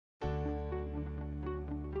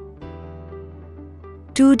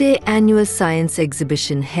Two-day annual science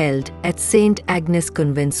exhibition held at St. Agnes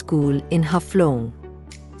Convent School in Haflong.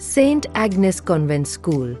 St. Agnes Convent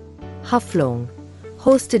School, Haflong,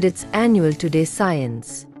 hosted its annual Two-day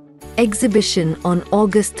Science exhibition on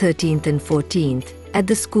August 13th and 14th at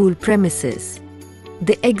the school premises.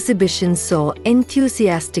 The exhibition saw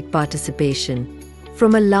enthusiastic participation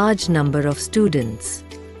from a large number of students.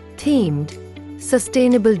 Themed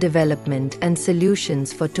Sustainable Development and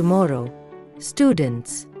Solutions for Tomorrow,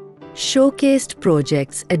 students showcased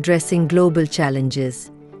projects addressing global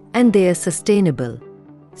challenges and their sustainable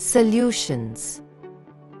solutions.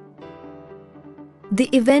 The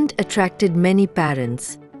event attracted many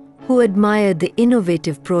parents who admired the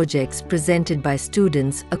innovative projects presented by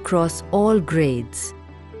students across all grades.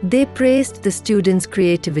 They praised the students'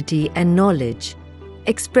 creativity and knowledge,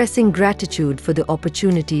 expressing gratitude for the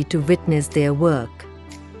opportunity to witness their work.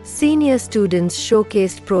 Senior students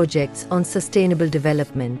showcased projects on sustainable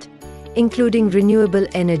development, including renewable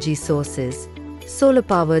energy sources,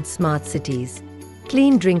 solar-powered smart cities,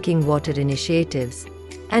 clean drinking water initiatives,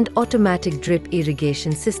 and automatic drip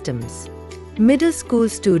irrigation systems. Middle school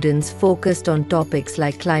students focused on topics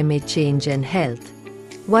like climate change and health,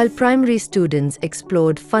 while primary students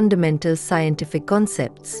explored fundamental scientific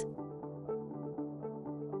concepts.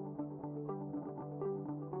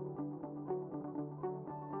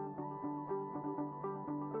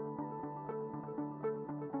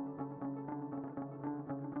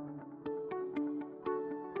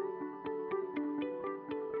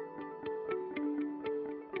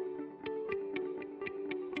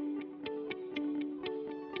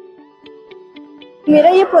 मेरा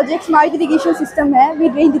ये project smart irrigation system है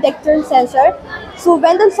with rain detector and sensor. So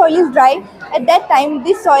when the soil is dry, at that time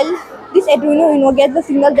this Arduino gets the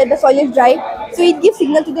signal that the soil is dry. So it gives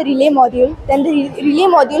signal to the relay module. Then the relay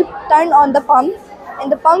module turn on the pump, and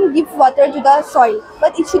the pump gives water to the soil.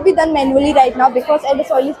 But it should be done manually right now because the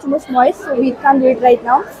soil is too much moist, so we can't do it right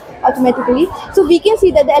now automatically. So we can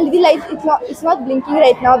see that the LED light is not blinking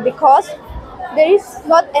right now because there is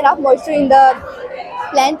not enough moisture in the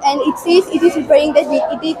plant, and it says it is referring that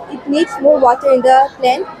it needs more water in the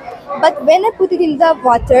plant. But when I put it in the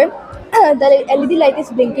water, the LED light is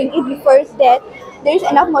blinking. It refers that there is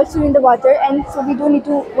enough moisture in the water, and so we don't need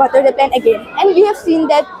to water the plant again. And we have seen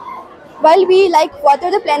that while we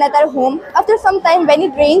water the plant at our home, after some time when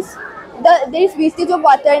it rains, there is wastage of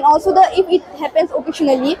water, and also if it happens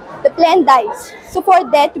occasionally, the plant dies. So for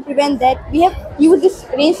that, to prevent that, we have used this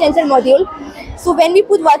rain sensor module. So when we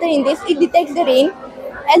put water in this, it detects the rain.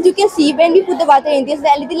 As you can see, when we put the water in this, the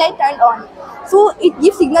LED light turned on. So it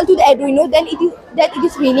gives signal to the Arduino that it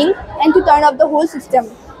is raining, and to turn off the whole system.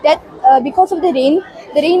 That because of the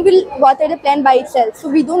rain will water the plant by itself. So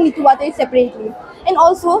we don't need to water it separately. And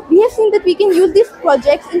also, we have seen that we can use these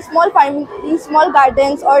projects in small farming, in small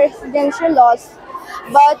gardens or residential lots.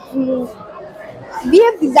 But we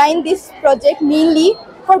have designed this project mainly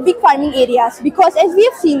for big farming areas, because as we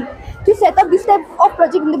have seen, to set up this type of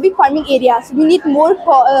project in the big farming areas, we need more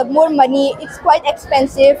money. It's quite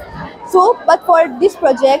expensive. So, but for this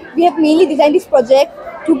project, we have mainly designed this project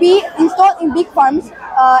to be installed in big farms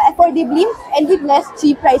affordably and with less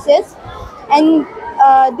cheap prices. And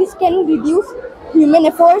this can reduce human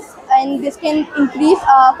efforts, and this can increase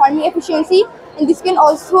farming efficiency, and this can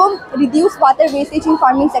also reduce water wastage in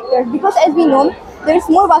farming sectors, because as we know, there is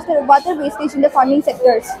more water wastage in the farming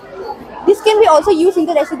sectors. This can be also used in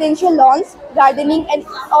the residential lawns, gardening, and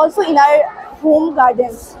also in our home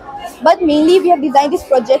gardens. But mainly we have designed this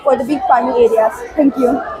project for the big farming areas. Thank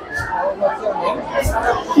you.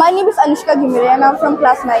 My name is Anushka Gimire, and I'm from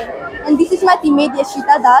class 9. And this is my teammate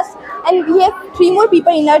Yashita Das. And we have 3 more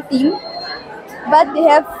people in our team, but they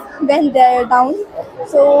have went there down.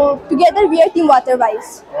 So together we are Team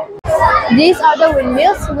Waterwise. These are the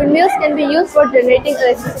windmills. Windmills can be used for generating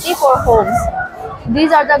electricity for homes.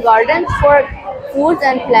 These are the gardens for foods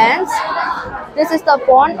and plants. This is the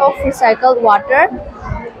pond of recycled water.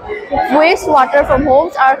 Wastewater from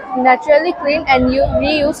homes are naturally cleaned and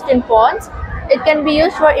reused in ponds. It can be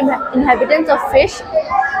used for inhabitants of fish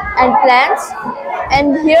and plants.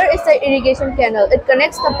 And here is the irrigation canal. It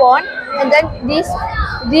connects the pond, and then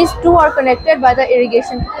these two are connected by the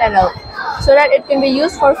irrigation canal so that it can be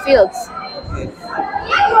used for fields.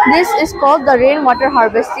 This is called the rainwater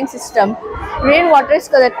harvesting system. Rainwater is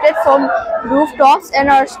collected from rooftops and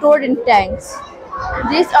are stored in tanks.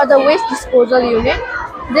 These are the waste disposal unit.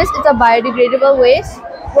 This is a biodegradable waste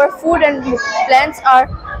where food and plants are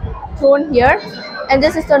thrown here. And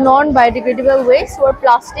this is the non-biodegradable waste where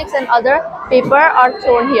plastics and other paper are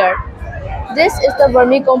thrown here. This is the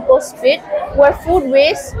vermicompost pit where food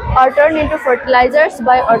waste are turned into fertilizers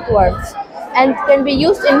by earthworms. and can be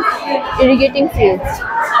used in irrigating fields.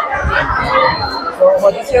 So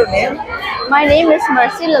what is your name? My name is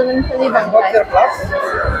Mercy Lalunthali And what's your Bangkai, class?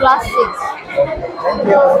 class 6. Thank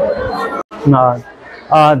you.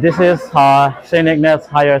 This is St. Agnes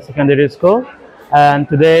Higher Secondary School, and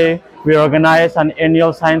today we organize an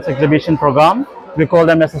annual science exhibition program. We call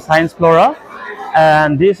them as a Science Flora,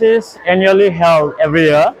 and this is annually held every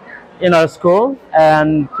year in our school.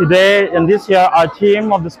 And today, in this year, our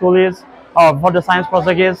theme of the school is, for the science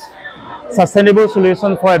project is Sustainable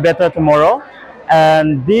Solution for a Better Tomorrow.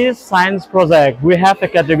 And this science project, we have the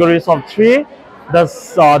categories of three: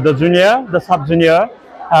 the junior, the sub-junior,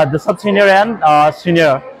 the sub-senior, and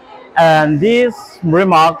senior. And these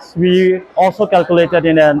remarks we also calculated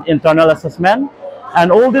in an internal assessment.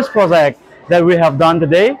 And all this project that we have done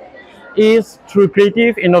today is through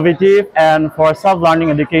creative, innovative, and for self-learning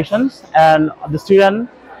educations. And the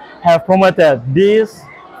students have promoted these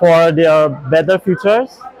for their better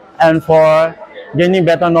futures and for gaining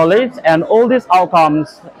better knowledge. And all these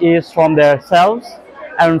outcomes is from their selves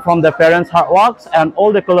and from their parents' hard works and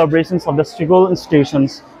all the collaborations of the school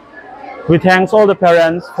institutions. We thank all the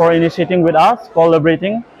parents for initiating with us,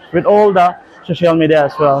 collaborating with all the social media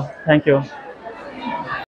as well. Thank you.